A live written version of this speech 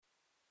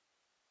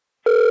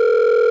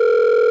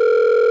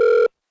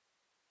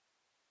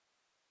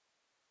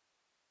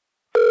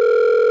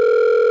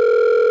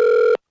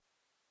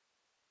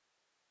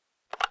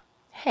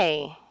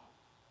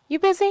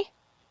busy?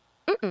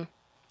 Mm-mm.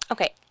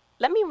 Okay,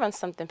 let me run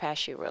something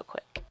past you real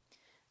quick.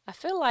 I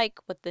feel like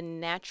with the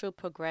natural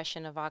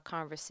progression of our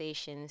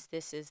conversations,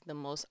 this is the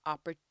most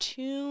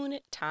opportune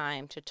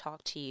time to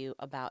talk to you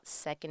about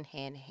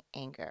secondhand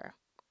anger.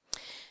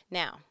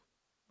 Now,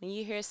 when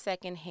you hear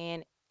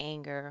secondhand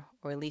anger,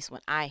 or at least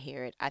when I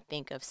hear it, I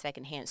think of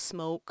secondhand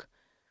smoke,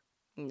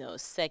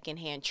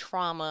 secondhand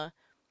trauma,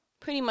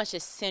 pretty much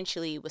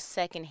essentially with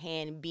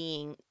secondhand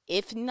being,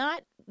 if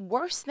not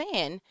worse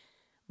than,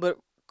 but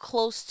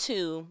close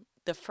to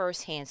the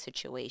firsthand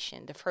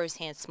situation, the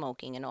firsthand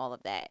smoking and all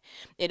of that.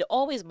 It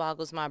always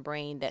boggles my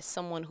brain that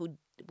someone who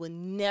will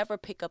never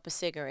pick up a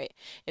cigarette,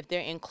 if they're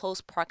in close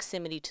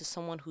proximity to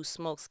someone who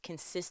smokes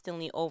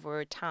consistently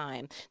over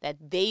time,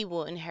 that they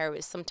will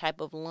inherit some type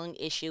of lung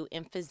issue,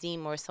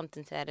 emphysema, or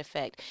something to that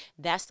effect.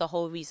 That's the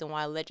whole reason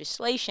why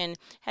legislation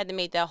had to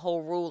make that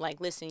whole rule like,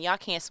 listen, y'all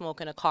can't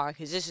smoke in a car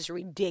because this is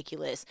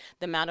ridiculous,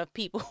 the amount of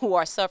people who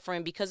are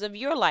suffering because of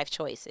your life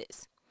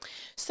choices.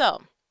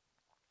 So,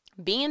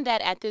 being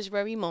that at this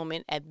very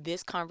moment, at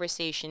this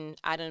conversation,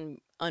 I done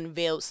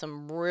unveiled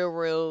some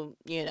real,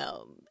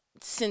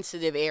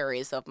 sensitive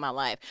areas of my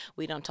life.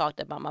 We done talked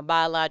about my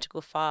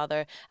biological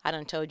father. I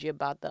done told you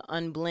about the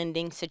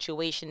unblending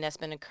situation that's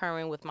been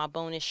occurring with my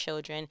bonus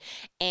children.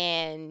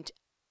 And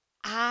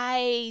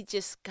I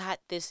just got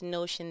this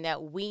notion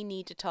that we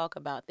need to talk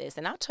about this.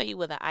 And I'll tell you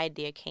where the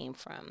idea came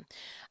from.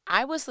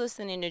 I was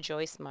listening to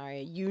Joyce Meyer.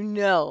 You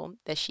know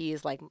that she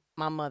is like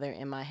my mother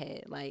in my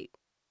head. Like,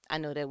 I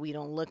know that we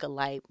don't look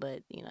alike,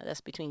 but that's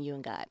between you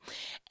and God.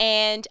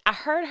 And I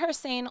heard her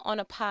saying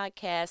on a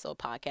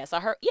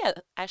podcast. Yeah,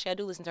 actually, I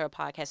do listen to her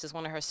podcast. It's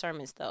one of her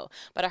sermons, though.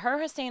 But I heard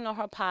her saying on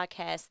her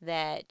podcast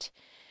that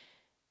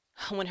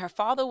when her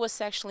father was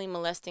sexually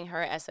molesting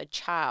her as a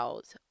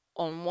child,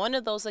 on one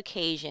of those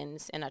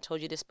occasions, and I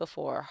told you this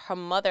before, her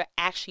mother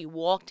actually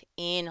walked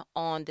in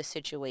on the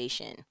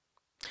situation.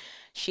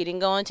 She didn't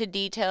go into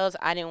details.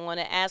 I didn't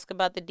want to ask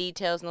about the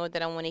details, nor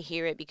did I want to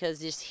hear it, because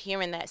just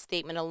hearing that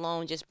statement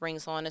alone just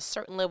brings on a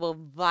certain level of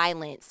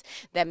violence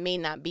that may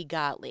not be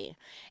godly.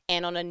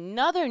 And on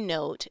another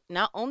note,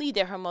 not only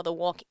did her mother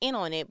walk in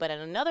on it, but on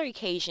another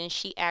occasion,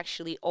 she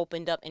actually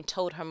opened up and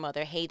told her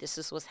mother, hey, this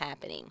is what's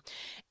happening.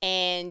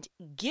 And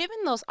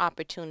given those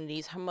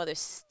opportunities, her mother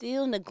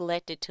still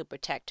neglected to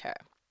protect her.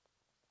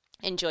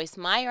 And Joyce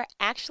Meyer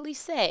actually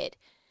said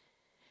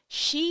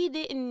she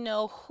didn't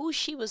know who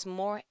she was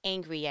more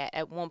angry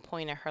at one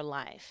point in her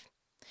life.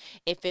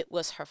 If it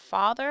was her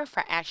father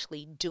for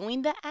actually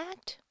doing the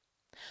act,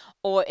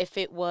 or if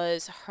it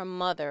was her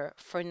mother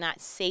for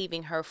not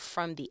saving her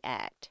from the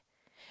act.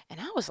 And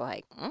I was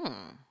like,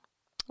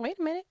 wait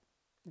a minute.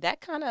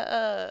 That kind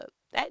of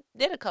that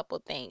did a couple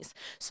things.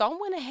 So I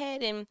went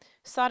ahead and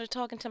started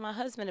talking to my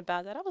husband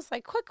about that. I was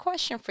like, quick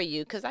question for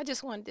you, because I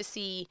just wanted to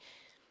see,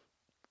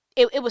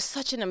 it was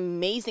such an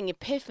amazing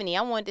epiphany.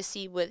 I wanted to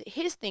see what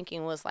his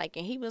thinking was like.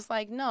 And he was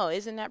like, no,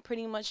 isn't that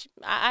pretty much,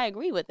 I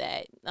agree with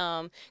that.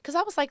 Because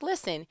I was like,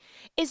 listen,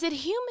 is it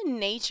human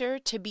nature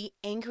to be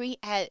angry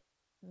at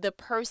the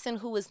person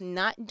who is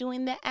not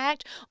doing the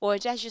act, or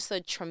is that just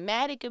a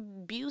traumatic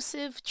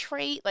abusive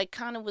trait, like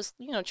kind of was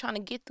trying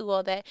to get through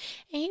all that?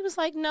 And he was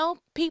like, no,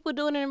 people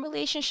do it in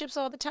relationships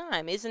all the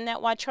time. Isn't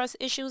that why trust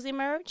issues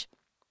emerge?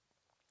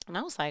 And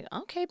I was like,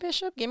 okay,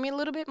 Bishop, give me a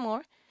little bit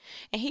more.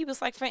 And he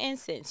was like, for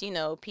instance,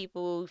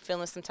 people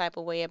feeling some type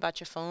of way about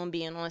your phone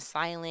being on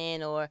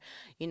silent, or,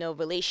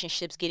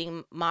 relationships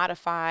getting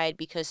modified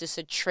because it's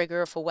a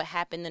trigger for what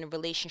happened in a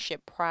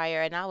relationship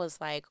prior. And I was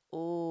like,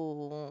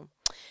 ooh,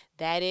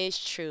 that is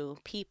true.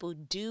 People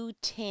do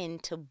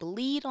tend to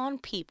bleed on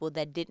people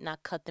that did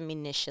not cut them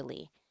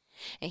initially.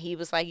 And he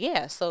was like,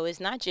 yeah, so it's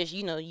not just,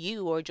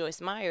 you or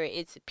Joyce Meyer,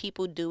 it's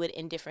people do it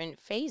in different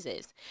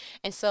phases.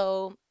 And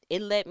so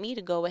it led me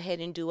to go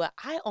ahead and do what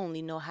I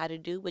only know how to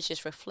do, which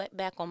is reflect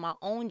back on my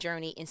own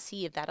journey and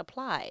see if that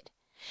applied.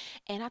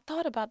 And I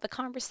thought about the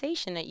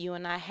conversation that you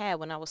and I had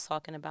when I was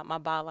talking about my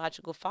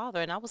biological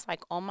father. And I was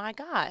like, oh my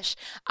gosh,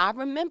 I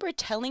remember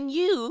telling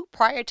you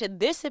prior to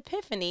this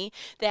epiphany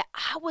that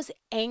I was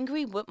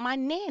angry with my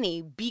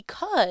nanny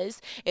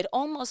because it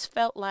almost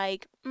felt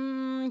like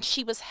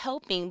she was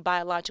helping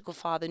biological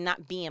father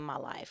not be in my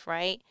life,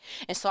 right?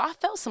 And so I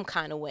felt some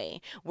kind of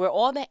way where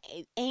all the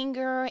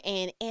anger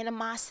and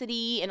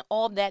animosity and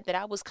all that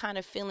I was kind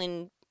of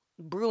feeling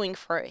brewing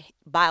for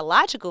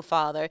biological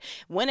father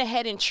went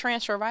ahead and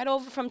transferred right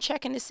over from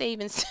checking to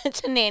savings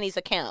to nanny's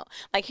account.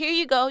 Like, here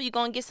you go, you're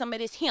going to get some of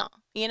this here.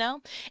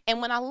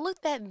 And when I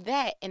looked at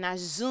that and I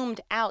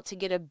zoomed out to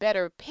get a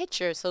better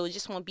picture, so it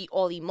just won't be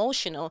all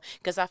emotional,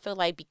 because I feel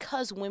like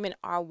because women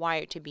are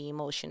wired to be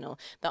emotional,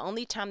 the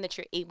only time that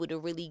you're able to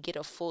really get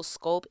a full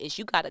scope is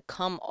you got to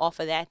come off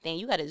of that thing.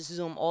 You got to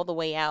zoom all the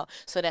way out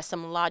so that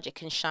some logic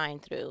can shine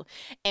through.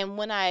 And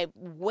when I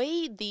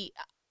weighed the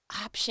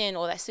option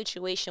or that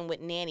situation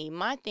with nanny,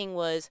 my thing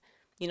was,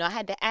 I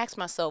had to ask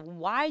myself,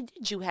 why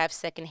did you have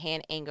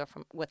secondhand anger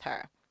with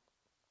her?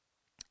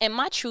 And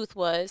my truth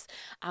was,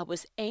 I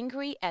was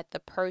angry at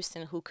the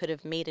person who could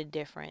have made a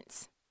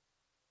difference.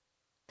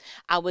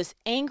 I was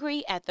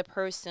angry at the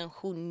person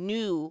who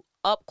knew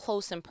up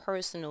close and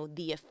personal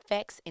the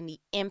effects and the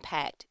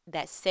impact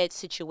that said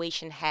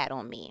situation had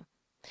on me.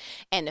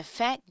 And the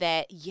fact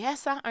that,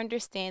 yes, I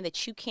understand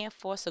that you can't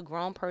force a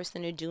grown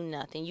person to do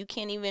nothing. You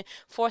can't even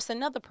force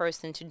another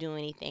person to do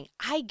anything.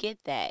 I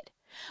get that.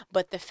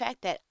 But the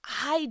fact that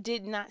I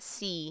did not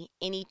see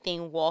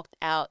anything walked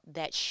out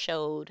that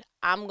showed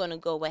I'm going to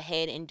go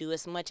ahead and do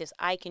as much as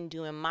I can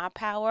do in my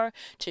power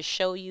to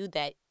show you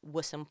that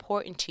what's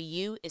important to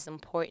you is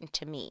important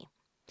to me.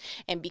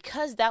 And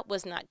because that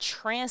was not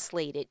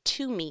translated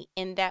to me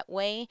in that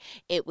way,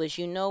 it was,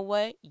 you know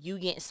what? You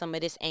getting some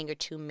of this anger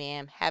too,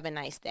 ma'am. Have a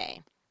nice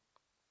day.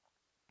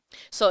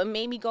 So it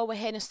made me go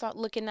ahead and start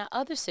looking at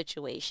other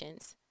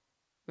situations.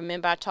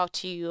 Remember, I talked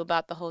to you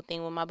about the whole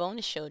thing with my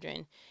bonus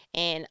children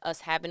and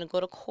us having to go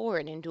to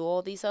court and do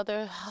all these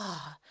other,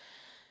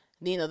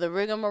 the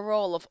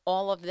rigmarole of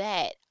all of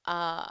that.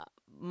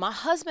 My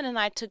husband and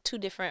I took two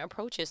different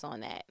approaches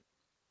on that.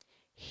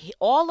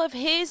 All of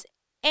his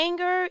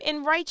anger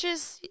and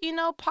righteous,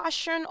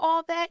 posture and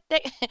all that,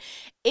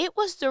 it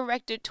was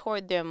directed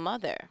toward their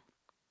mother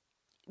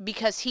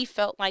because he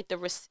felt like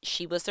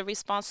she was the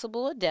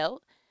responsible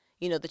adult.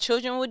 The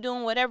children were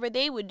doing whatever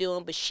they were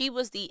doing, but she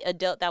was the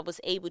adult that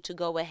was able to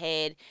go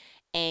ahead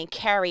and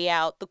carry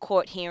out the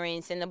court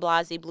hearings and the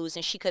blase blues,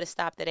 and she could have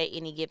stopped it at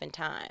any given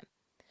time.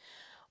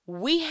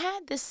 We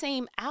had the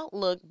same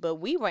outlook, but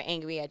we were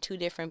angry at two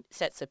different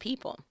sets of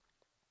people.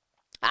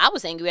 I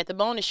was angry at the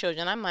bonus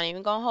children. I'm not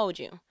even going to hold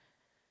you.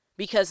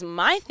 Because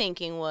my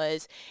thinking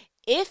was,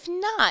 if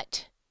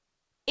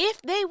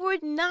they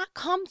would not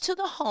come to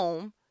the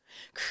home,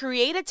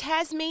 create a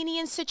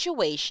Tasmanian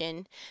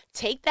situation,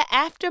 take the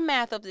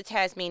aftermath of the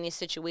Tasmanian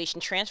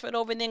situation, transfer it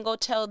over, then go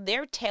tell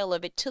their tale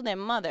of it to their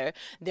mother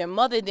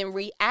then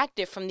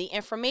reacted from the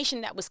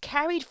information that was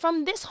carried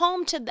from this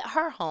home to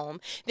her home,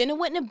 then it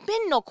wouldn't have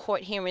been no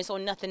court hearings or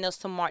nothing else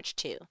to march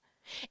to.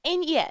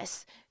 And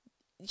yes,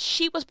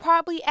 she was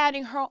probably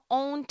adding her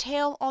own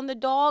tail on the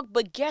dog,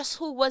 but guess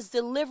who was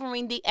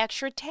delivering the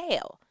extra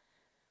tail?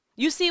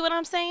 You see what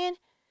I'm saying?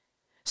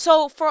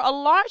 So for a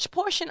large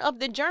portion of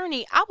the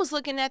journey, I was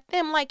looking at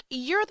them like,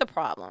 you're the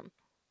problem.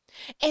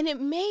 And it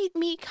made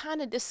me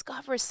kind of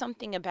discover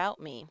something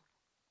about me.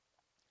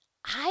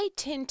 I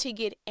tend to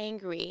get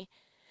angry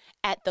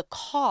at the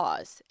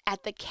cause,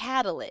 at the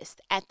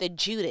catalyst, at the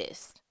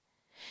Judas.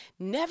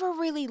 Never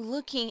really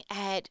looking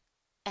at,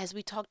 as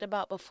we talked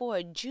about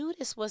before,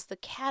 Judas was the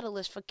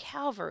catalyst for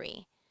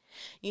Calvary.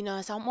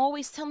 As I'm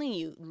always telling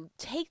you,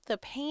 take the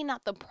pain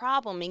out the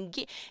problem and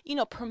get,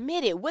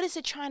 permit it. What is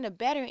it trying to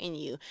better in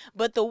you?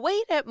 But the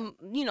way that,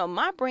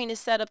 my brain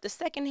is set up, the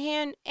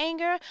secondhand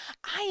anger,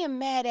 I am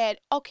mad at,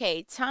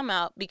 okay, time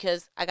out,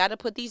 because I got to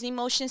put these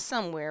emotions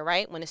somewhere,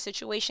 right? When a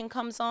situation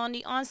comes on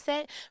the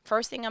onset,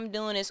 first thing I'm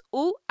doing is,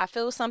 ooh, I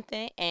feel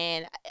something,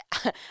 and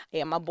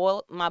yeah, my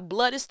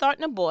blood is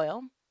starting to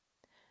boil.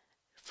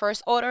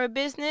 First order of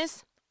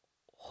business,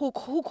 who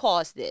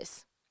caused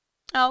this?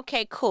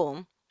 Okay,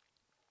 cool.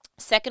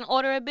 Second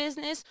order of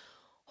business,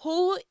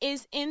 who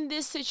is in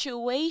this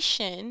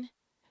situation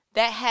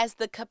that has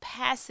the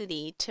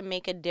capacity to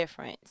make a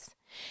difference?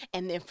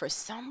 And then for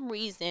some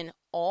reason,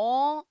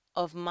 all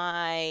of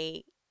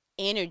my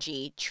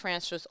energy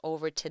transfers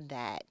over to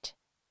that.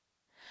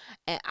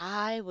 And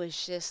I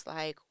was just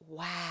like,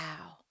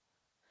 wow,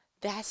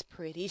 that's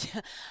pretty,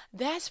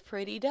 that's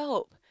pretty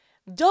dope.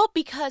 Dope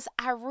because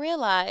I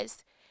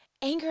realized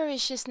anger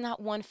is just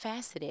not one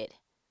faceted.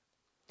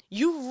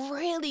 You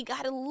really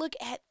got to look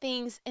at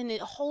things in a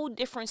whole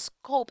different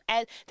scope.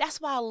 That's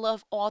why I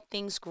love all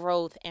things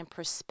growth and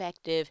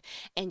perspective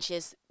and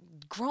just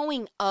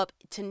growing up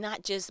to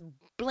not just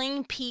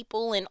blame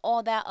people and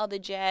all that other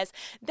jazz.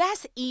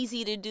 That's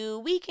easy to do.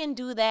 We can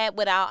do that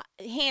with our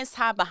hands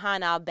tied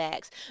behind our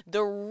backs.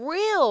 The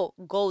real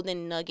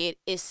golden nugget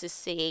is to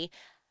say,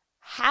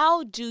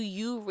 how do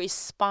you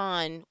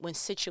respond when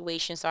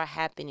situations are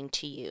happening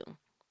to you?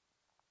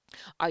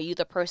 Are you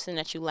the person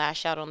that you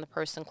lash out on the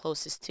person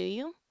closest to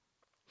you?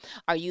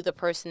 Are you the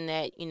person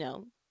that,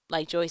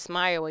 like Joyce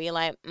Meyer, where you're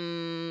like,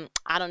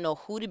 I don't know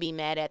who to be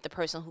mad at, the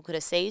person who could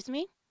have saved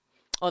me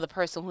or the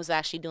person who's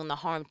actually doing the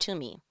harm to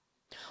me?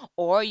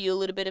 Or are you a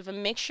little bit of a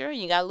mixture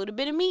and you got a little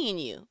bit of me in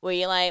you where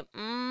you're like,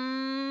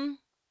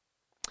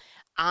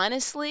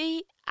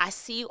 honestly, I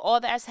see all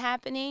that's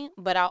happening,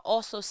 but I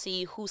also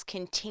see who's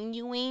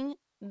continuing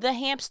the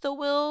hamster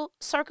wheel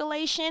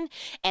circulation,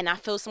 and I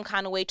feel some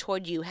kind of way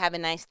toward you. Have a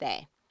nice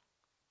day.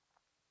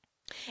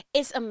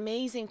 It's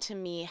amazing to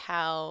me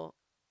how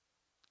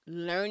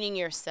learning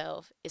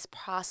yourself is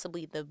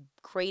possibly the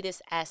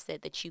greatest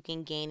asset that you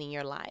can gain in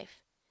your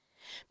life.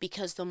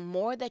 Because the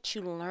more that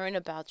you learn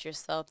about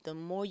yourself, the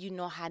more you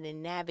know how to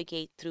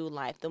navigate through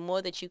life, the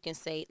more that you can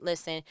say,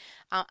 listen,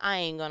 I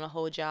ain't going to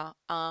hold y'all.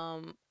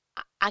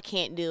 I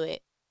can't do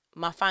it.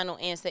 my final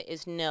answer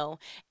is no.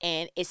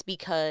 And it's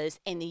because,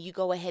 and then you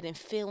go ahead and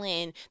fill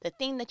in the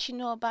thing that you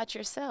know about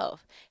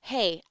yourself.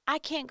 Hey, I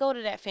can't go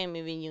to that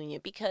family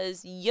reunion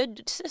because your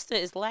sister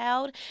is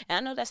loud. And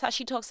I know that's how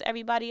she talks to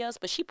everybody else,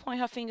 but she point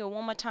her finger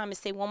one more time and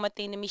say one more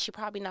thing to me. She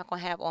probably not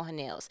going to have on her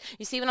nails.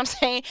 You see what I'm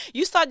saying?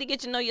 You start to get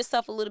to know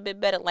yourself a little bit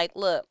better. Like,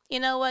 look, you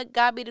know what?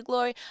 God be the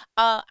glory.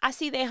 I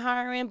see they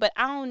hiring, but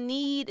I don't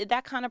need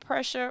that kind of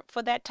pressure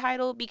for that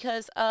title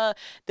because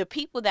the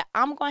people that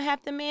I'm gonna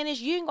have to manage,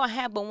 you ain't gonna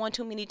have but one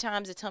too many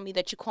times to tell me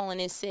that you're calling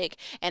in sick,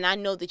 and I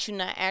know that you're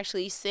not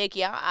actually sick.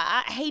 Yeah,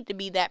 I hate to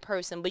be that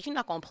person, but you're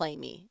not gonna play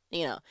me.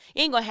 You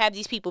ain't gonna have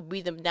these people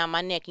breathing down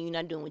my neck, and you're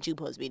not doing what you're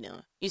supposed to be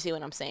doing. You see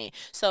what I'm saying?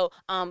 So,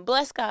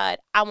 bless God,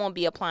 I won't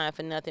be applying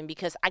for nothing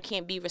because I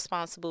can't be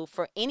responsible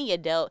for any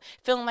adult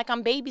feeling like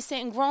I'm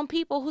babysitting grown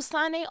people who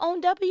sign their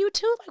own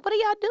W-2. Like, what are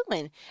y'all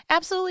doing?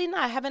 Absolutely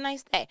not. Have a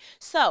nice day.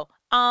 So,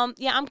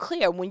 yeah, I'm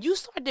clear. When you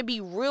start to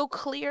be real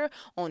clear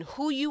on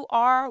who you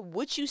are,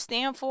 what you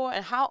stand for,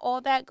 and how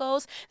all that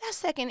goes, that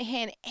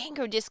secondhand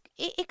anger just,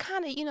 it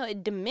kind of,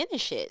 it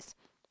diminishes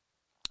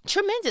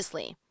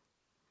tremendously.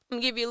 I'm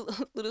gonna give you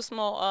a little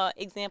small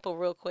example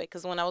real quick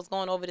because when I was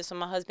going over this with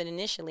my husband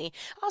initially,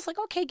 I was like,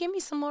 okay, give me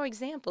some more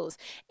examples.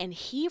 And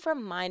he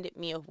reminded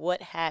me of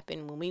what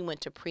happened when we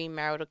went to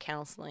premarital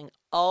counseling.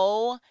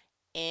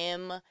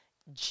 O.M.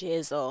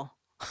 Jizzle.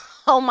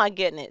 Oh my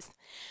goodness.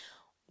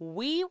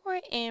 We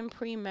were in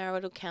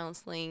premarital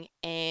counseling,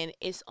 and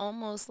it's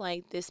almost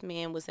like this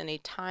man was in a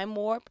time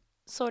warp,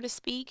 so to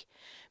speak,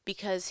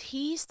 because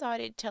he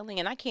started telling,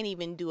 and I can't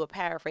even do a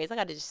paraphrase. I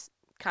got to just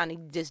kind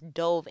of just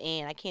dove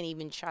in. I can't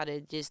even try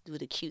to just do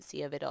the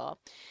cutesy of it all.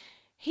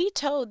 He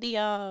told the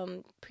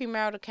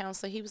premarital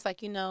counselor, he was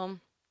like,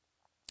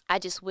 I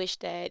just wish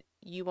that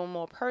you were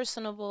more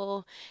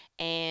personable,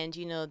 and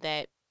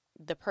that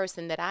the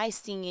person that I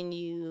see in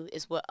you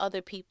is what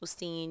other people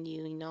see in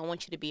you. I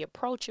want you to be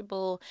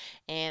approachable,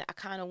 and I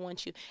kind of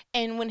want you.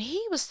 And when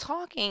he was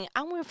talking,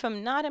 I went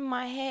from nodding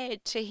my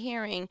head to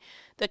hearing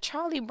the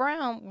Charlie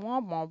Brown wah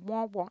wah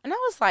wah wah, and I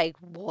was like,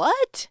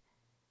 "What?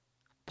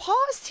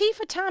 Pause T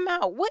for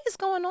timeout. What is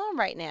going on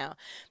right now?"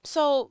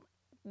 So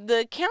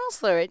the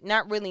counselor,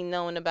 not really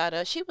knowing about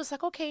us, she was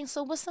like, "Okay,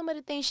 so what's some of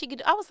the things she could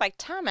do?" I was like,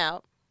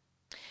 "Timeout.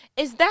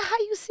 Is that how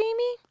you see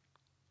me?"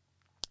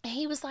 And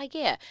he was like,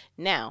 "Yeah."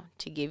 Now,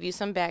 to give you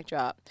some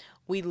backdrop,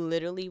 we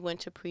literally went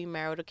to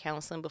premarital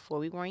counseling before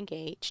we were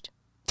engaged.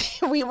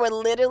 We were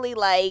literally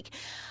like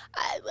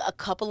a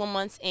couple of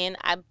months in.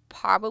 I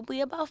probably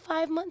about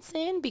 5 months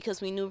in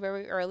because we knew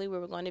very early we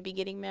were going to be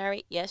getting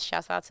married. Yes,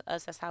 shouts out to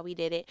us. That's how we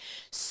did it.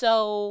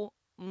 So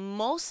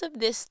most of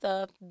this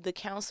stuff, the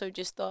counselor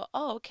just thought,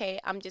 oh, okay,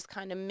 I'm just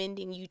kind of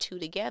mending you two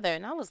together.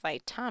 And I was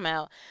like, time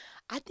out.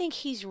 I think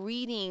he's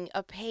reading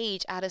a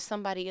page out of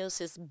somebody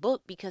else's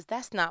book because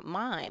that's not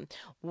mine.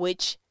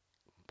 Which,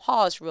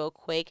 pause real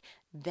quick,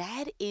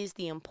 that is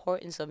the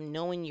importance of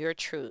knowing your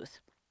truth.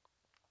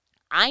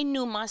 I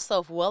knew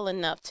myself well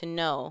enough to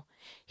know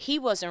he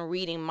wasn't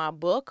reading my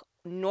book,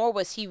 nor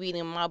was he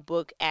reading my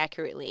book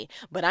accurately.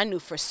 But I knew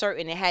for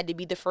certain it had to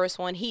be the first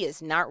one. He is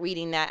not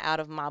reading that out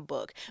of my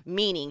book,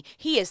 meaning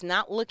he is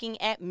not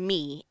looking at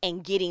me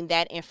and getting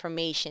that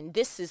information.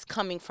 This is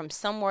coming from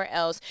somewhere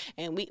else,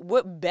 and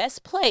we're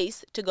best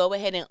placed to go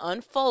ahead and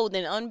unfold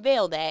and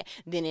unveil that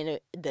than in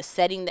the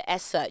setting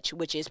as such,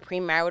 which is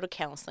premarital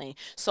counseling.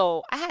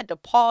 So I had to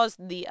pause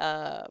the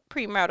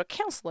premarital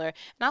counselor, and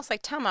I was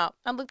like, time out.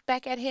 I looked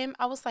back at him.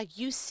 I was like,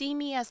 you see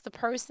me as the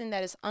person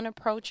that is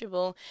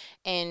unapproachable,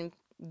 and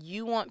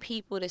you want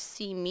people to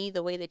see me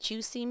the way that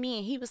you see me?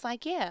 And he was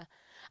like, yeah.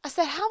 I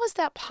said, how is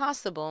that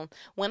possible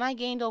when I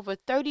gained over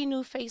 30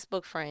 new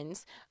Facebook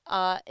friends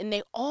and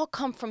they all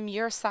come from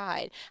your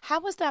side? How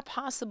is that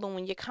possible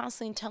when you're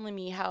constantly telling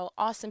me how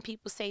awesome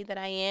people say that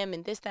I am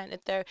and this, that, and the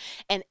third?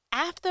 And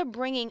after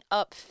bringing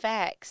up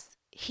facts,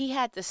 he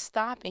had to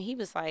stop and he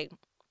was like,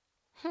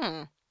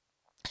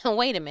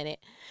 wait a minute.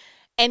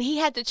 And he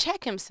had to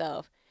check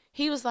himself.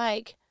 He was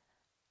like,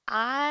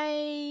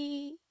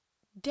 I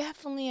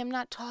definitely am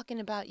not talking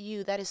about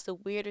you. That is the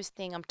weirdest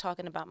thing. I'm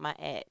talking about my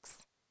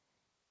ex.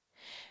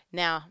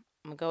 Now,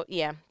 I'm gonna go,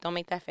 yeah, don't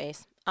make that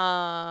face.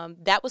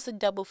 That was a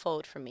double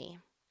fold for me.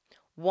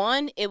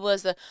 One, it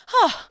was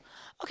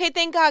okay,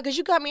 thank God, because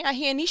you got me out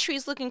here in these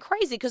streets looking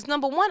crazy. Because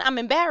number one, I'm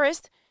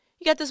embarrassed.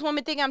 You got this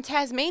woman thinking I'm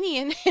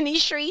Tasmanian in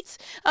these streets,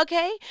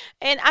 okay?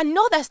 And I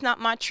know that's not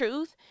my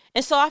truth.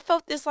 And so I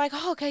felt this like,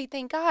 oh, okay,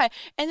 thank God.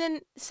 And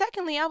then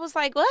secondly, I was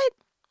like, what?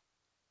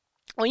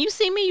 When you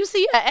see me, you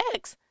see your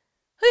ex.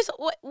 Who's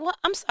what?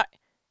 I'm sorry.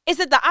 Is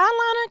it the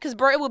eyeliner? Because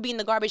bro, it will be in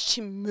the garbage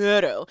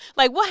tomorrow.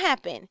 Like, what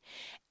happened?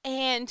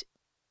 And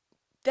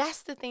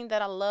that's the thing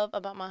that I love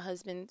about my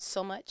husband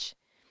so much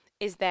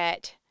is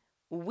that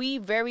we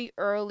very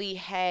early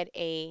had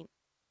a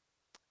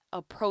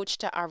approach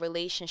to our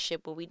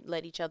relationship where we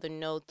let each other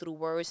know through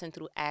words and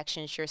through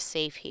actions you're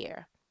safe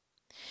here.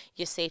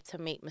 You're safe to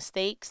make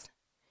mistakes.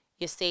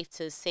 You're safe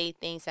to say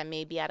things that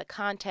may be out of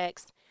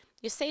context.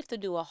 You're safe to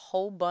do a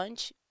whole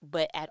bunch,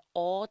 but at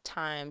all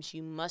times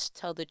you must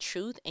tell the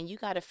truth and you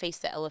got to face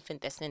the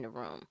elephant that's in the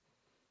room.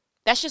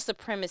 That's just the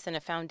premise and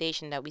the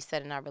foundation that we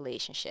set in our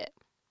relationship.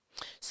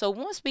 So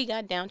once we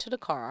got down to the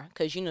car,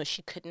 because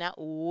she could not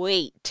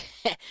wait.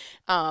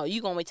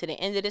 You gonna wait to the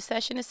end of the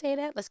session to say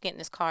that? Let's get in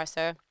this car,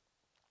 sir.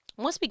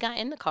 Once we got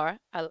in the car,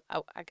 I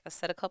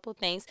said a couple of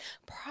things,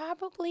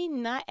 probably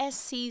not as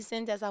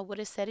seasoned as I would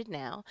have said it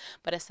now,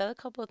 but I said a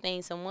couple of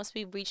things. And once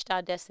we reached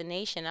our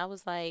destination, I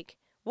was like,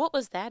 what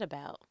was that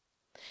about?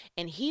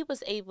 And he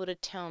was able to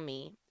tell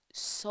me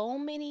so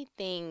many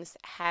things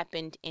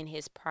happened in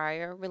his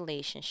prior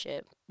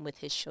relationship with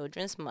his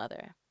children's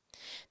mother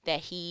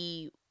that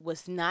he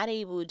was not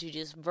able to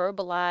just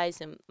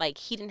verbalize, and like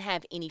he didn't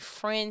have any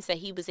friends that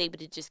he was able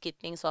to just get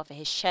things off of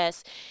his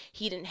chest.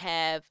 He didn't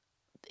have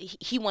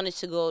he wanted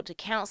to go to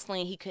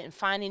counseling. He couldn't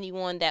find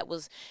anyone that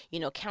was,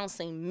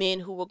 counseling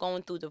men who were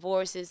going through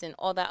divorces and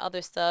all that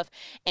other stuff.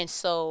 And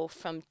so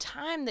from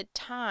time to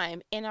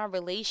time in our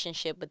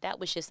relationship, but that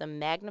was just a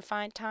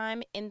magnified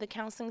time in the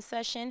counseling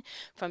session,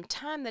 from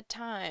time to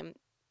time,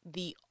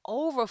 the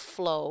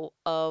overflow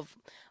of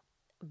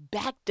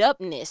backed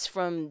upness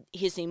from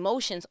his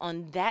emotions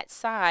on that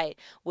side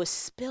would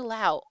spill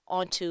out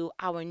onto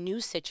our new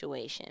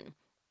situation.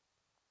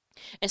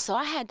 And so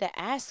I had to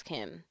ask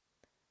him,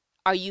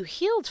 are you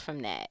healed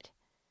from that?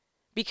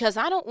 Because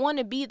I don't want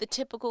to be the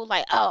typical,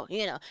 like, oh,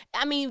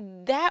 I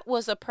mean, that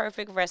was a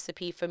perfect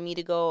recipe for me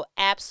to go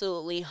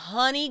absolutely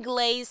honey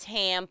glazed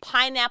ham,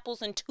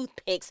 pineapples and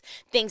toothpicks,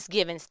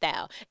 Thanksgiving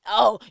style.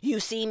 Oh, you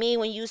see me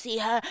when you see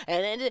her.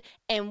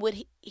 And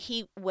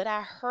what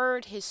I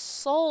heard his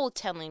soul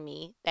telling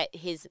me that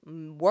his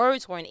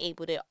words weren't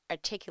able to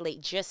articulate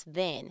just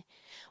then,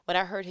 what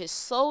I heard his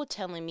soul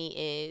telling me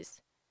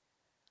is,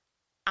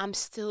 I'm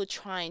still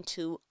trying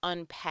to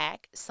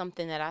unpack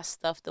something that I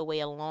stuffed away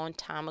a long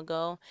time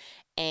ago.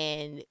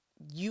 And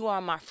you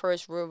are my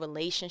first real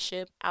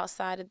relationship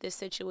outside of this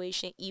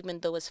situation,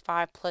 even though it's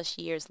 5+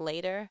 years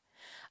later.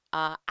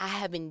 I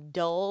haven't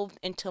delved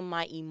into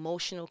my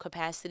emotional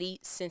capacity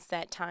since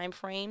that time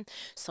frame.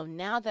 So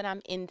now that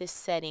I'm in this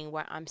setting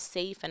where I'm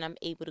safe and I'm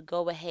able to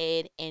go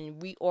ahead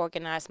and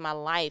reorganize my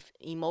life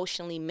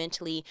emotionally,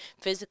 mentally,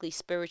 physically,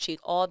 spiritually,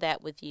 all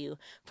that with you,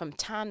 from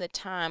time to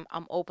time,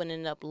 I'm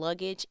opening up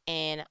luggage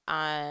and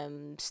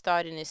I'm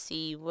starting to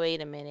see, wait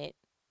a minute,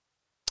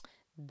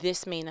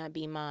 this may not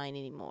be mine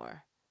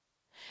anymore.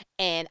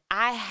 And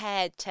I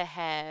had to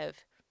have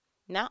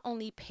not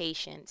only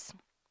patience,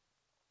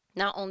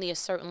 not only a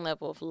certain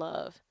level of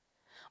love,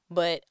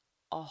 but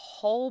a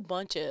whole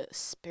bunch of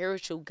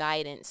spiritual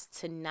guidance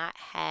to not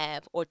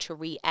have or to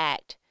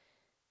react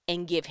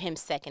and give him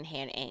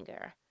secondhand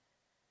anger.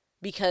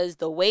 Because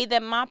the way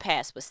that my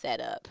past was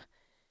set up,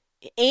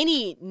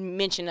 any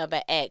mention of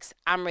an ex,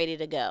 I'm ready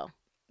to go.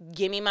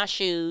 Give me my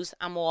shoes.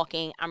 I'm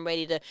walking. I'm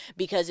ready to,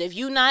 because if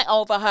you not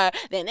over her,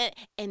 then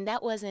and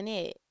that wasn't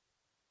it.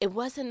 It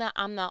wasn't that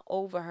I'm not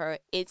over her.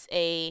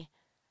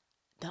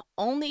 The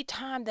only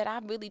time that I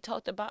really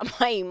talked about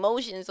my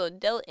emotions or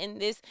dealt in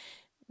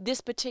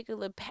this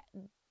particular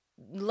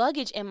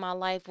luggage in my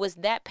life was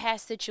that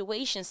past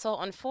situation. So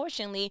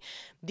unfortunately,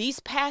 these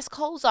past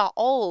clothes are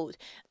old.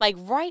 Like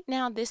right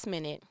now, this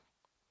minute,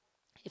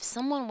 if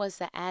someone was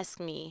to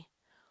ask me,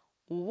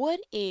 what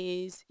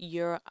is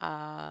your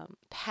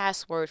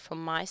password for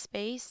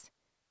MySpace?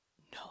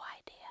 No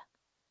idea.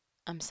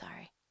 I'm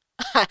sorry.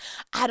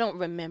 I don't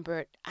remember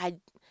it.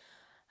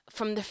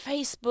 From the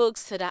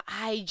Facebooks to the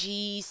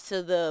IGs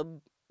to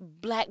the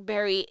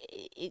BlackBerry,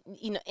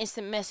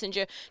 instant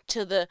messenger,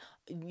 to the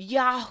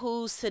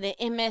Yahoo's, to the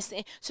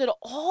MSN, to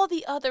all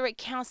the other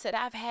accounts that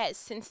I've had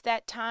since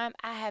that time,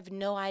 I have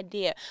no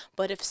idea.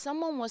 But if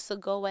someone was to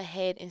go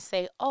ahead and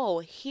say, oh,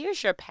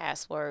 here's your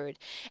password,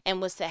 and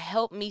was to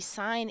help me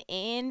sign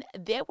in,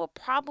 there will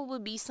probably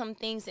be some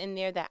things in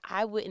there that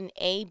I wouldn't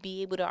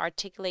be able to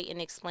articulate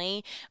and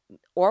explain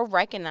or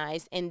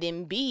recognize, and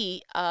then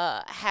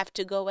have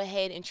to go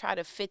ahead and try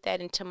to fit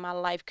that into my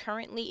life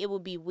currently. It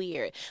would be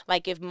weird.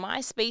 Like if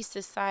MySpace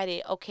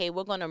decided, okay,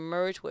 we're going to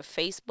merge with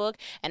Facebook,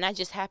 and I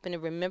just happen to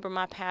remember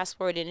my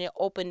password and it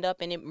opened up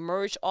and it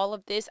merged all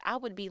of this, I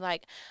would be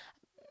like,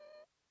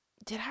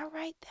 did I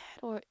write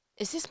that? Or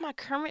is this my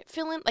current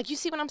feeling? Like, you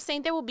see what I'm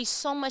saying? There will be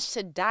so much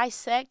to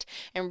dissect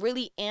and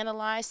really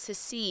analyze to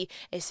see,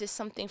 is this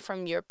something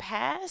from your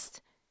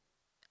past?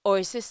 Or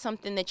is this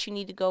something that you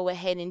need to go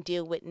ahead and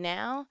deal with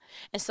now?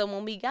 And so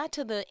when we got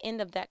to the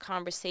end of that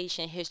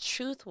conversation, his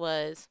truth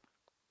was,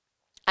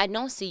 I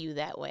don't see you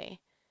that way.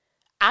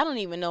 I don't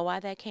even know why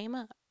that came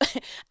up.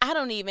 I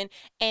don't even.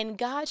 And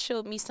God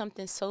showed me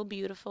something so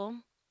beautiful.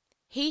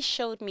 He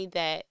showed me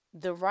that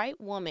the right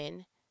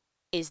woman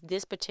is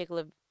this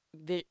particular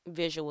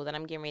visual that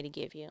I'm getting ready to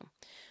give you.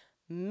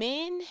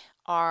 Men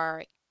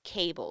are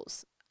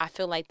cables. I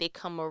feel like they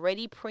come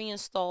already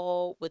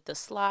pre-installed with the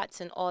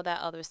slots and all that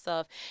other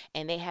stuff,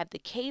 and they have the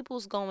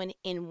cables going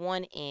in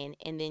one end,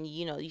 and then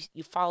you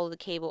follow the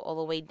cable all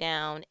the way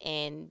down,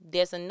 and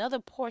there's another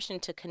portion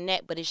to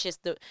connect, but it's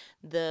just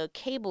the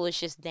cable is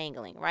just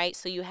dangling, right?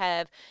 So you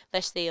have,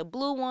 let's say, a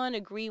blue one, a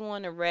green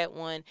one, a red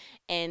one,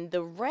 and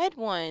the red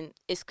one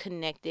is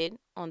connected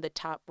on the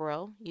top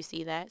row. You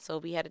see that? So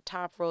we had a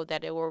top row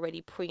that are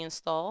already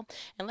pre-installed.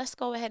 And let's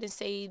go ahead and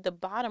say the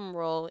bottom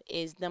row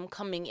is them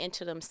coming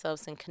into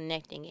themselves and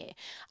connecting it.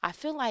 I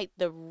feel like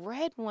the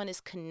red one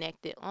is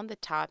connected on the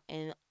top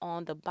and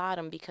on the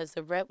bottom because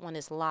the red one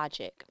is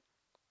logic.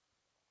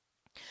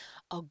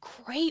 A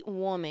great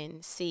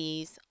woman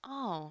sees,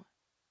 oh,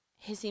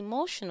 his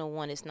emotional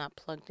one is not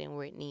plugged in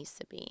where it needs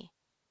to be,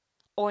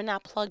 or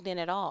not plugged in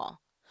at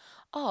all.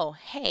 Oh,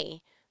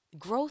 hey,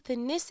 growth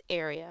in this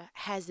area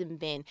hasn't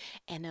been,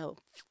 and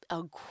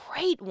a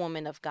great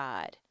woman of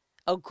God,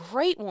 a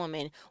great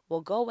woman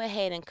will go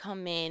ahead and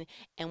come in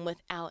and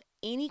without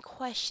any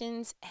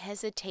questions,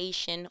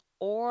 hesitation,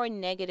 or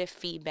negative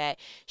feedback,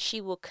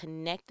 she will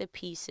connect the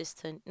pieces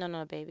to, no,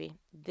 no, baby,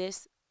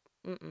 this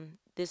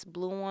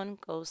blue one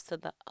goes to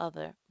the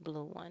other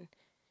blue one.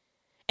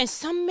 And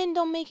some men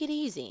don't make it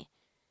easy.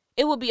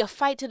 It will be a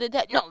fight to the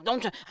death. No,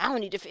 don't. I don't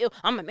need to feel.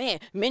 I'm a man.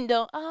 Men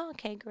don't. Oh,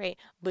 okay, great.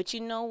 But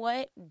you know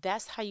what?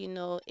 That's how you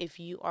know if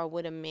you are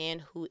with a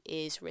man who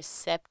is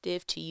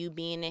receptive to you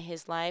being in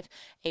his life.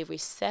 A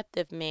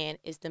receptive man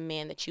is the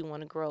man that you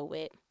want to grow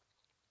with.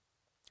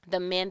 The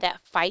man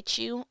that fights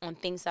you on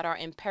things that are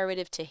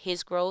imperative to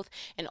his growth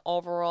and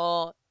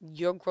overall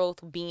your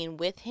growth being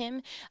with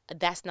him,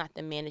 that's not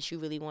the man that you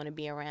really want to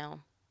be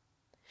around.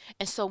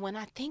 And so when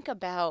I think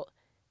about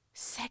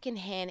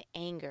secondhand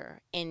anger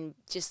and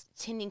just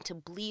tending to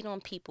bleed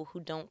on people who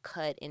don't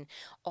cut and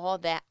all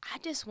that, I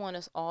just want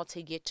us all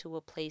to get to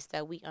a place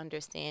that we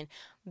understand.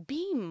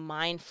 Be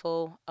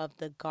mindful of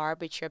the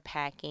garbage you're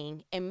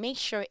packing and make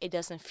sure it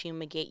doesn't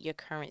fumigate your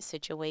current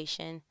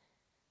situation.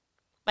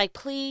 Like,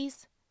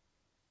 please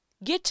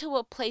get to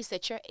a place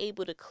that you're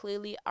able to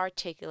clearly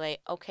articulate,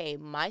 okay,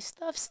 my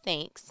stuff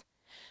stinks.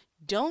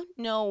 Don't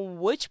know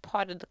which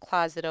part of the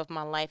closet of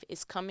my life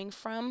is coming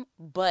from,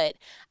 but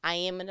I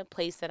am in a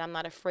place that I'm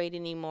not afraid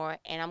anymore,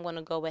 and I'm going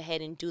to go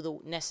ahead and do the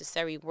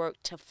necessary work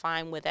to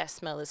find where that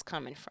smell is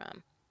coming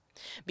from.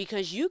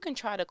 Because you can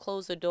try to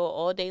close the door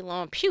all day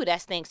long, pew,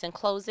 that stinks, and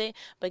close it,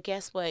 but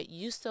guess what?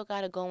 You still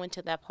got to go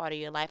into that part of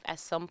your life at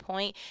some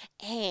point,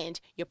 and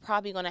you're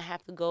probably going to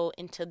have to go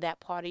into that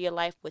part of your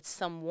life with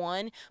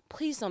someone.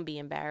 Please don't be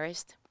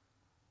embarrassed.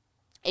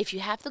 If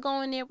you have to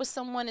go in there with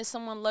someone and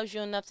someone loves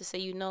you enough to say,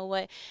 you know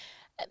what,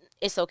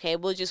 it's okay.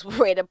 We'll just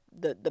wear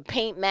the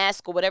paint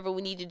mask or whatever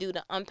we need to do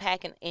to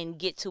unpack and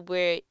get to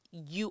where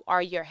you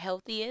are your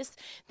healthiest,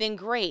 then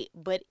great.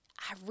 But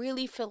I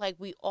really feel like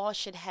we all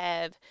should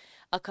have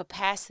a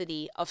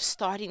capacity of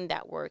starting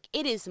that work.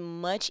 It is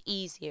much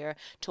easier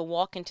to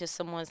walk into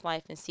someone's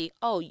life and see,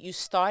 oh, you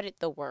started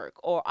the work,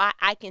 or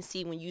I can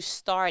see when you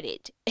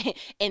started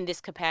in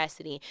this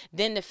capacity,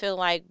 than to feel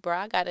like, bro,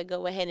 I gotta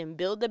go ahead and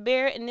build the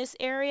bear in this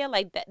area.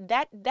 Like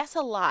that's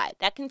a lot.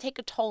 That can take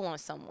a toll on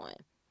someone.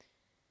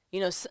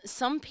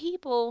 Some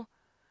people,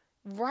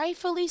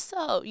 rightfully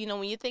so.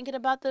 When you're thinking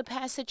about the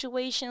past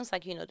situations,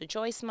 like, the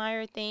Joyce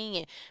Meyer thing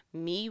and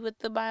me with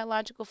the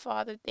biological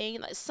father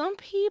thing, like, some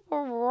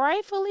people,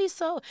 rightfully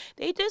so,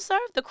 they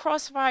deserve the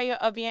crossfire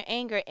of your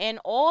anger and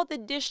all the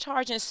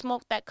discharge and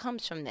smoke that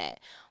comes from that.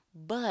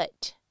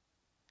 But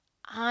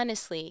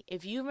honestly,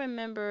 if you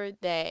remember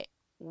that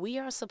we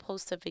are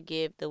supposed to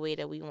forgive the way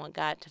that we want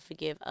God to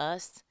forgive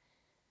us,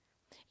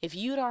 if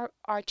you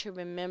are to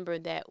remember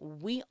that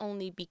we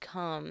only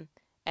become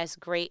as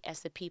great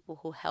as the people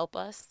who help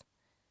us,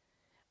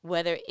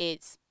 whether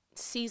it's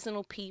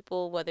seasonal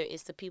people, whether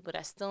it's the people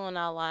that's still in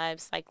our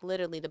lives, like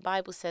literally the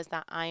Bible says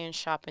that iron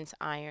sharpens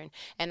iron.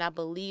 And I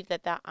believe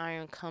that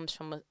iron comes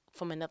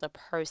from another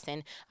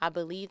person. I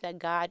believe that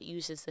God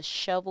uses a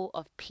shovel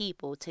of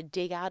people to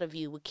dig out of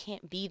you who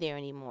can't be there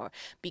anymore,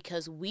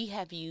 because we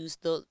have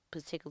used those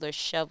particular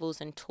shovels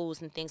and tools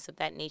and things of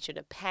that nature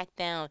to pack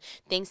down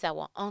things that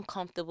were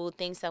uncomfortable,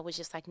 things that was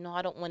just like, no,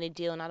 I don't want to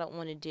deal and I don't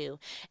want to do.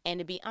 And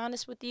to be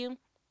honest with you,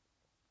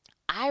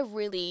 I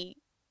really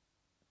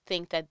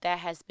think that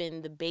has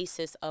been the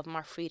basis of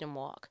my freedom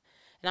walk.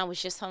 And I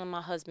was just telling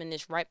my husband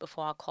this right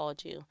before I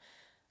called you.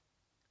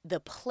 The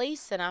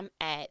place that I'm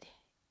at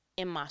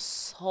in my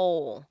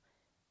soul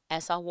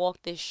as I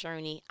walk this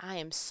journey, I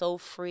am so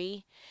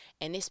free.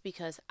 And it's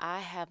because I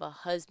have a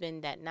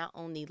husband that not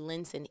only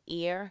lends an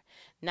ear,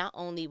 not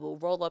only will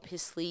roll up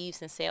his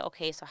sleeves and say,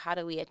 okay, so how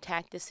do we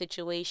attack this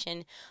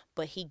situation?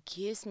 But he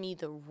gives me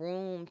the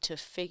room to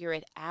figure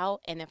it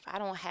out. And if I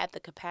don't have the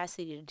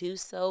capacity to do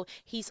so,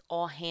 he's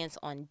all hands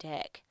on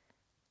deck.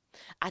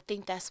 I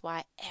think that's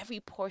why every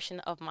portion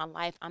of my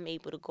life I'm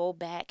able to go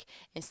back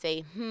and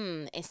say,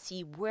 and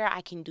see where I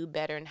can do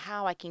better and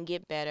how I can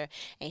get better.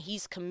 And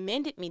he's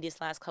commended me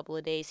this last couple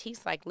of days.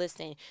 He's like,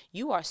 listen,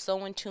 you are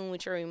so in tune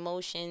with your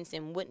emotions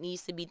and what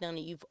needs to be done,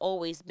 and you've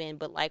always been.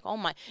 But like, oh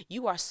my,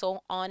 you are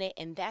so on it.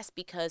 And that's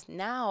because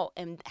now,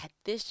 and at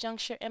this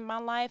juncture in my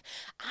life,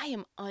 I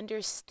am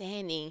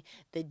understanding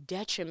the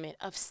detriment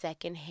of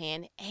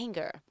secondhand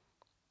anger.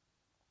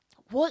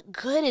 What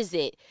good is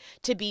it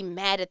to be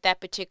mad at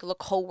that particular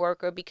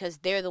coworker because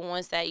they're the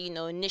ones that,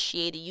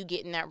 initiated you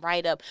getting that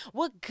write up?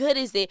 What good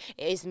is it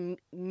is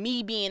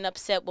me being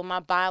upset with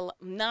my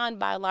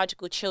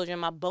non-biological children,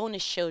 my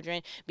bonus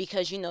children,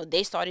 because,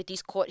 they started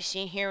these court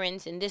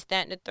hearings and this,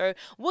 that, and the third?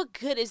 What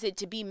good is it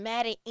to be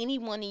mad at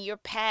anyone in your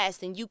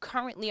past and you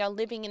currently are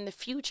living in the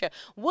future?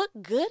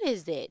 What good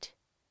is it?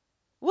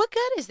 What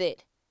good is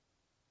it?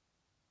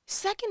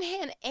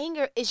 Secondhand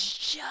anger is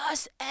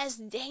just as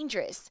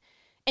dangerous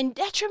and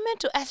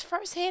detrimental as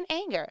firsthand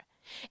anger,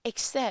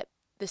 except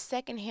the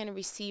secondhand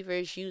receiver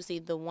is usually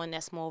the one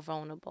that's more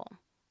vulnerable.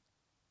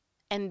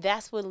 And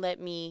that's what led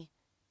me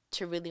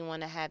to really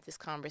want to have this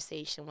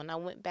conversation. When I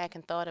went back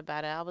and thought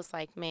about it, I was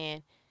like,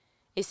 man,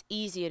 it's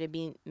easier to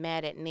be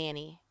mad at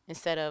Nanny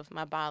instead of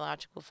my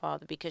biological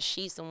father, because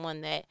she's the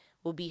one that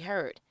will be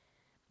hurt.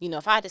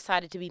 If I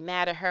decided to be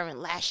mad at her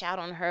and lash out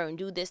on her and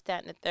do this,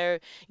 that, and the third,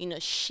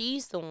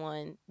 she's the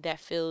one that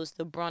feels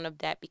the brunt of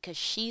that, because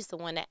she's the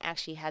one that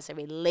actually has a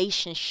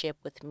relationship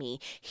with me.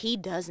 He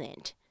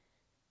doesn't.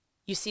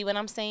 You see what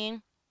I'm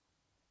saying?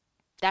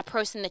 That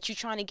person that you're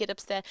trying to get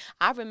upset.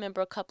 I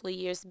remember a couple of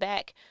years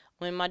back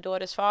when my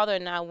daughter's father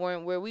and I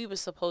weren't where we were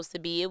supposed to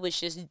be. It was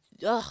just,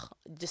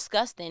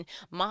 disgusting.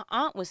 My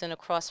aunt was in a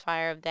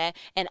crossfire of that,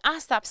 and I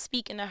stopped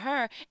speaking to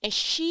her,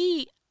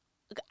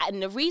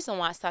 and the reason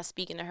why I stopped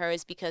speaking to her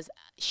is because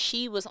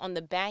she was on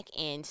the back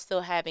end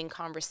still having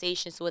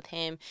conversations with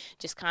him,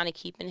 just kind of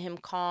keeping him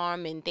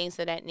calm and things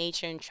of that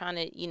nature, and trying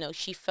to,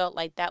 she felt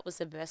like that was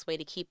the best way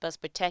to keep us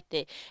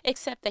protected,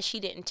 except that she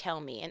didn't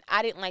tell me. And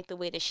I didn't like the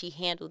way that she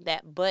handled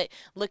that. But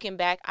looking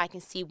back, I can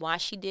see why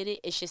she did it.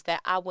 It's just that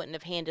I wouldn't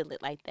have handled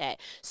it like that.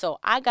 So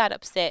I got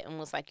upset and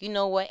was like, you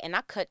know what? And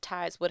I cut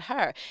ties with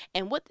her.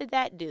 And what did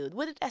that do?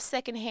 What did that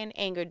secondhand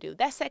anger do?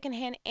 That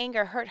secondhand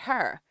anger hurt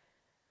her,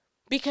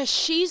 because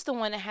she's the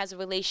one that has a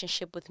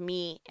relationship with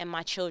me and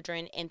my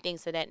children and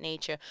things of that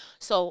nature.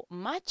 So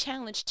my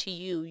challenge to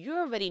you, you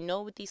already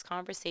know what these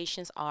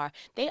conversations are.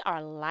 They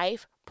are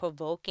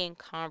life-provoking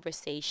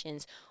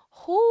conversations.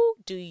 Who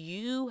do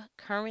you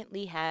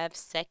currently have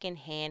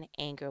secondhand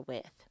anger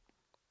with?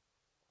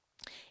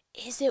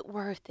 Is it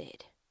worth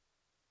it?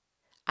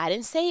 I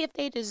didn't say if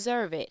they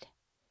deserve it.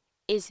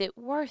 Is it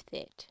worth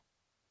it?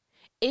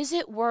 Is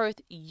it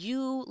worth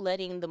you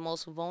letting the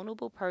most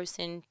vulnerable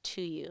person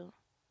to you?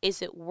 Is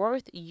it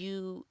worth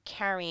you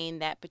carrying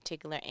that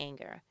particular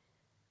anger?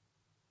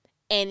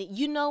 And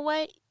you know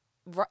what?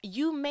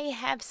 You may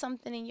have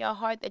something in your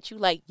heart that you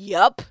like,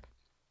 yup.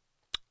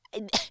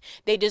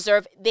 They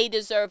deserve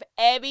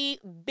every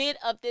bit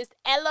of this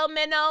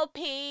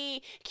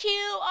LMNOP,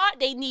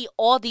 They need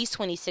all these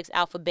 26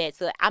 alphabets.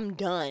 So I'm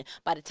done.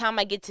 By the time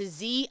I get to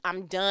Z,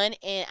 I'm done,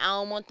 and I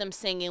don't want them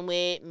singing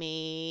with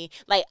me.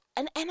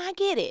 And I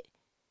get it.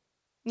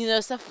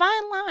 It's a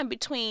fine line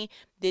between,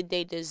 did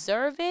they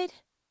deserve it,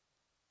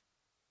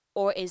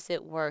 or is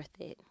it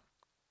worth it?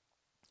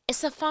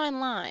 It's a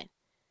fine line.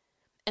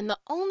 And the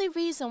only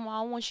reason why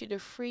I want you to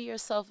free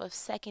yourself of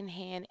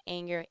secondhand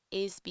anger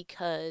is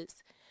because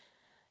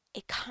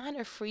it kind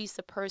of frees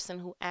the person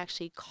who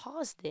actually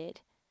caused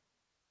it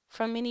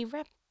from any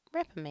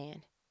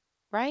reprimand,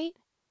 right?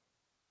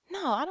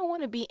 No, I don't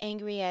want to be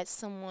angry at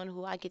someone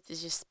who I get to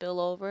just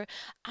spill over.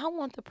 I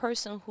want the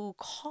person who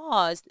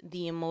caused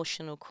the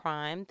emotional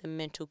crime, the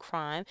mental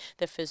crime,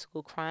 the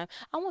physical crime.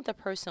 I want the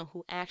person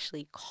who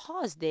actually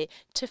caused it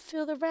to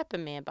feel the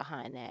reprimand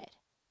behind that.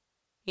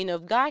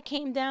 If God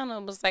came down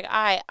and was like, all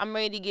right, I'm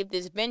ready to give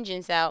this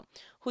vengeance out,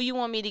 who you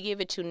want me to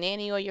give it to,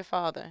 Nanny or your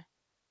father?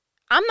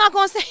 I'm not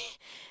going to say,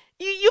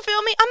 you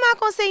feel me? I'm not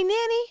going to say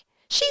Nanny.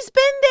 She's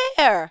been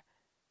there.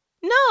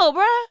 No,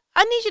 bruh.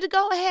 I need you to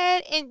go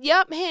ahead and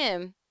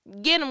him.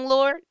 Get him,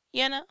 Lord.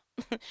 I'm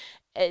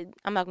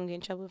not going to get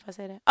in trouble if I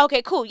say that.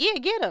 Okay, cool. Yeah,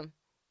 get him.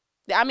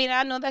 I mean,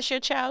 I know that's your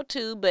child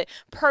too, but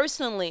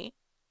personally,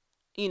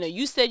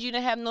 you said you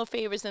didn't have no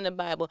favorites in the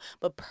Bible,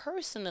 but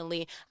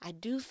personally, I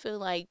do feel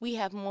like we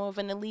have more of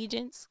an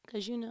allegiance,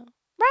 because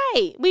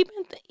right? We've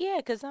been,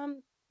 because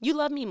you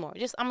love me more.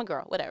 Just, I'm a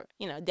girl, whatever.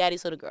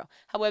 Daddy's little girl.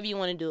 However you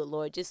want to do it,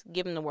 Lord, just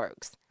give him the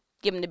works.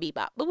 Give him the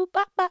bebop. Boop, boop,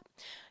 bop, bop.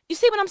 You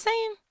see what I'm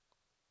saying?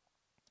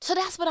 So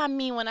that's what I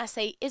mean when I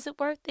say, is it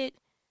worth it?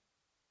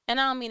 And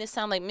I don't mean to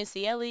sound like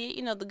Missy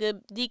Elliott, the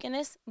good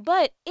deaconess,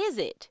 but is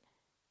it?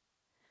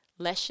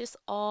 Let's just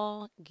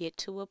all get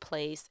to a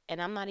place,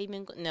 and I'm not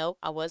even, no,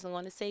 I wasn't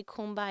going to say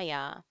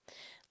kumbaya.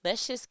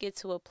 Let's just get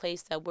to a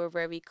place that we're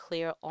very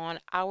clear on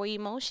our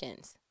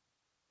emotions.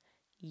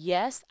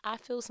 Yes, I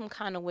feel some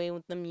kind of way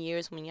with them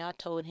years when y'all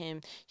told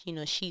him,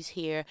 she's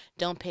here,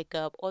 don't pick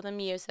up, or them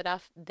years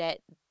that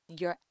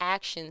your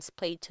actions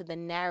played to the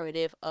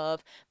narrative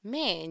of,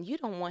 man, you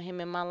don't want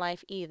him in my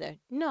life either.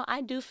 No,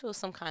 I do feel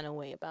some kind of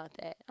way about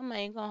that. I'm not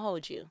even going to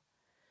hold you.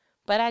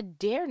 But I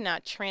dare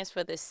not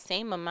transfer the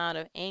same amount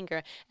of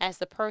anger as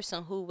the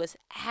person who was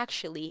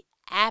actually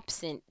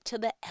absent to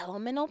the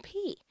elemental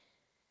P.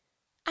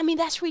 I mean,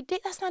 that's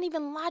ridiculous. That's not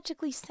even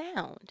logically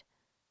sound.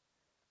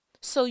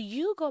 So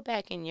you go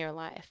back in your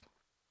life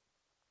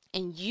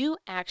and you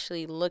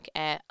actually look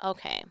at,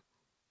 okay,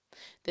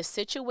 The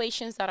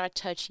situations that are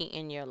touchy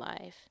in your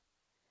life,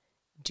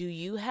 do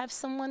you have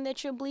someone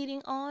that you're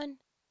bleeding on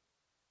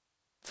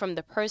from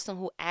the person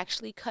who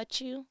actually cut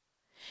you?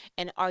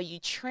 And are you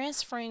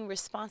transferring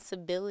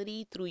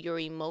responsibility through your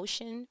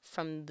emotion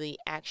from the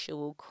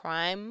actual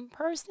crime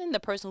person, the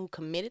person who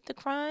committed the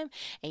crime,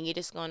 and you're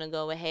just going to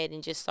go ahead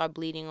and just start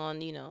bleeding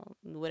on,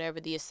 whatever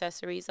the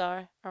accessories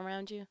are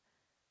around you?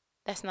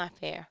 That's not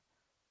fair.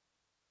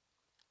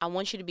 I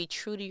want you to be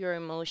true to your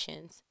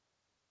emotions,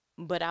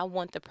 but I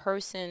want the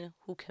person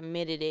who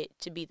committed it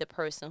to be the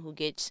person who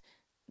gets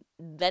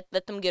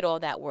let them get all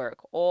that work,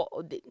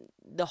 all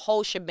the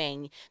whole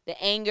shebang, the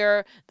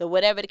anger, the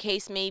whatever the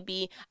case may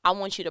be. I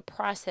want you to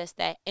process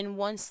that in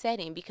one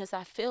setting, because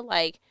I feel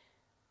like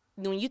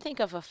when you think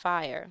of a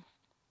fire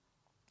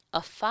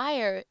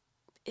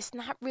is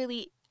not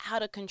really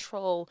out of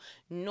control,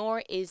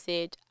 nor is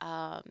it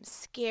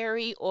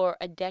scary or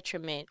a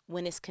detriment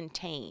when it's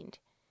contained.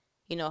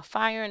 A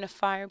fire in a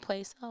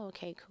fireplace, oh,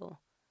 okay, cool.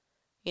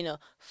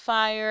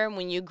 Fire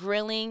when you're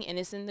grilling and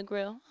it's in the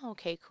grill.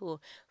 Okay, cool.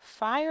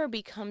 Fire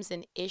becomes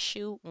an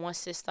issue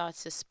once it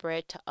starts to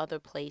spread to other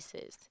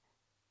places.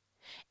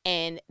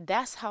 And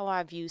that's how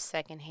I view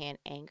secondhand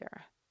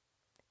anger.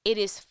 It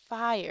is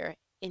fire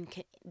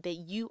that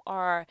you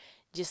are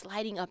just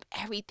lighting up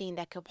everything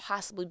that could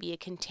possibly be a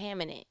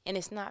contaminant. And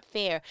it's not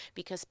fair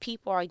because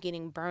people are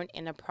getting burnt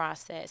in the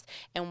process.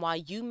 And while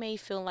you may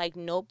feel like,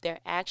 nope, their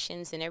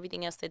actions and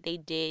everything else that they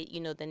did,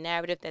 the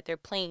narrative that they're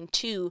playing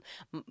to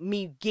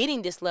me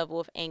getting this level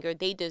of anger,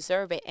 they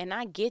deserve it. And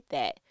I get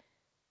that.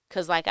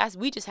 Because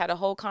we just had a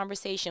whole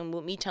conversation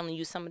with me telling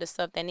you some of the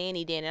stuff that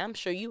Nanny did. And I'm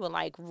sure you were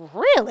like,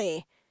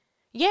 really?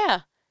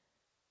 Yeah.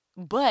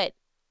 But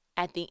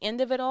at the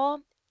end of it all,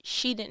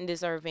 she didn't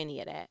deserve any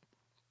of that.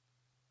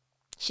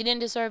 She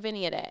didn't deserve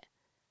any of that.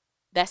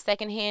 That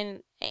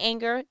secondhand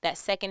anger, that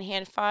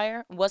secondhand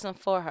fire wasn't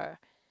for her.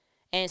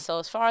 And so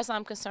as far as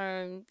I'm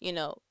concerned,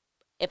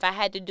 if I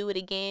had to do it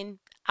again,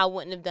 I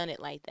wouldn't have done it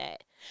like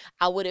that.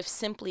 I would have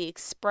simply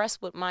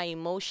expressed what my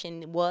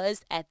emotion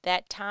was at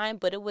that time,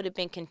 but it would have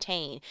been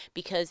contained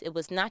because it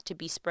was not to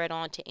be spread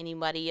on to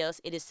anybody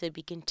else. It is to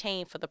be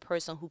contained for the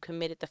person who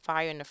committed the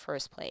fire in the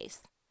first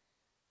place.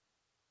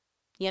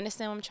 You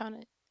understand what I'm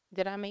trying to?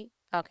 Did I make?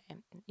 Okay,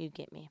 you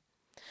get me.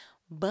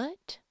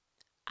 But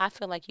I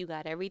feel like you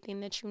got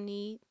everything that you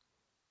need.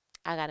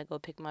 I got to go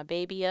pick my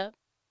baby up.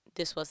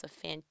 This was a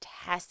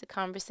fantastic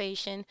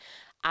conversation.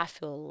 I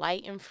feel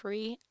light and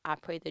free. I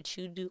pray that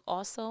you do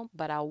also,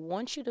 but I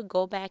want you to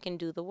go back and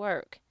do the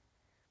work.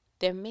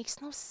 There makes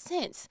no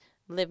sense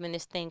living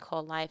this thing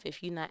called life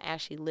if you're not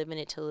actually living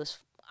it to its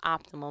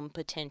optimum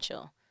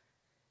potential.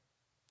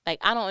 Like,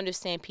 I don't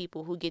understand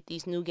people who get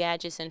these new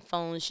gadgets and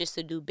phones just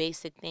to do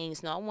basic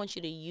things. No, I want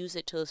you to use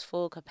it to its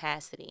full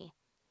capacity.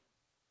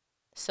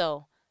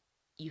 So,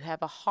 you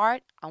have a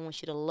heart, I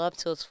want you to love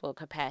to its full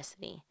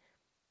capacity.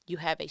 You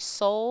have a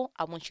soul,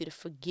 I want you to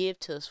forgive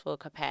to its full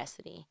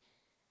capacity.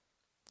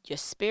 Your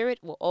spirit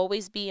will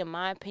always be, in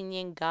my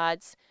opinion,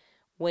 God's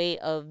way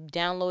of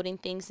downloading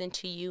things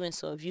into you. And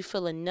so if you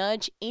feel a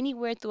nudge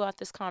anywhere throughout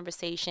this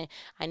conversation,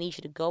 I need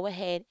you to go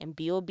ahead and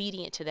be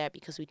obedient to that,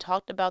 because we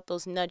talked about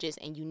those nudges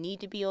and you need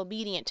to be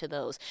obedient to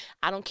those.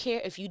 I don't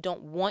care if you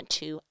don't want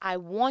to. I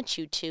want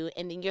you to,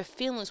 and then your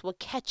feelings will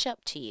catch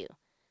up to you.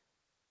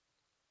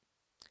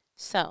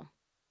 So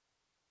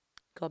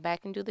go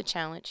back and do the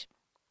challenge.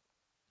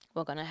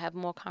 We're going to have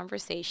more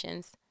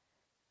conversations.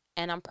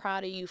 And I'm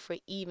proud of you for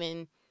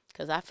even,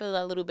 because I feel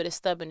a little bit of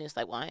stubbornness,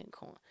 like, well,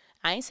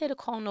 I ain't say to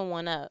call no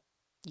one up.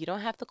 You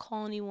don't have to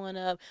call anyone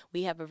up.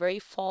 We have a very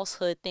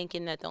falsehood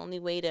thinking that the only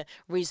way to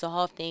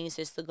resolve things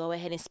is to go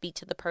ahead and speak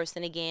to the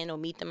person again or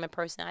meet them in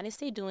person. I didn't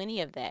say do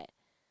any of that.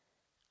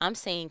 I'm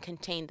saying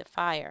contain the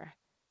fire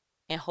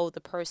and hold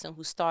the person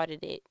who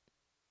started it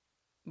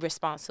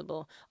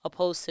responsible,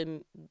 opposed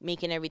to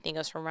making everything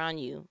else around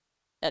you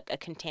a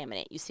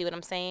contaminant. You see what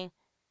I'm saying?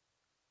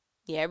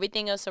 Yeah,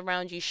 everything else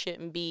around you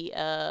shouldn't be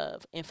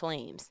in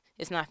flames.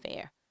 It's not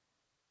fair.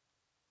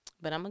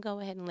 But I'm going to go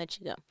ahead and let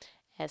you go.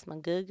 As my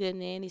good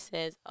nanny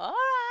says, all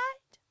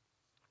right,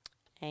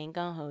 I ain't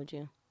going to hold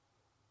you.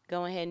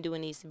 Go ahead and do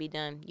what needs to be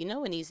done. You know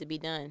what needs to be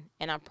done.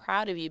 And I'm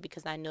proud of you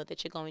because I know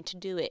that you're going to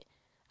do it.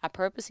 I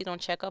purposely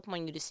don't check up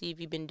on you to see if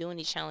you've been doing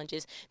these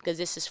challenges, because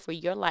this is for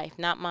your life,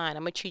 not mine.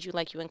 I'm going to treat you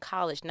like you're in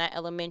college, not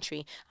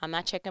elementary. I'm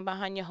not checking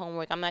behind your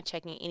homework. I'm not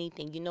checking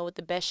anything. You know what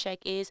the best check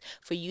is?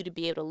 For you to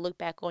be able to look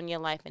back on your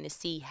life and to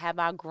see, have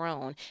I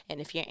grown? And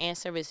if your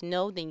answer is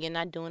no, then you're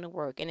not doing the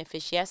work. And if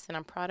it's yes, then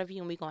I'm proud of you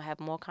and we're going to have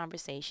more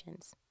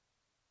conversations.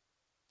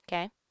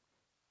 Okay?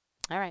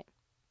 All right.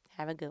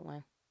 Have a good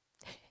one.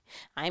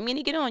 I didn't mean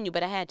to get on you,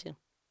 but I had to.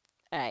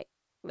 All right.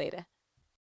 Later.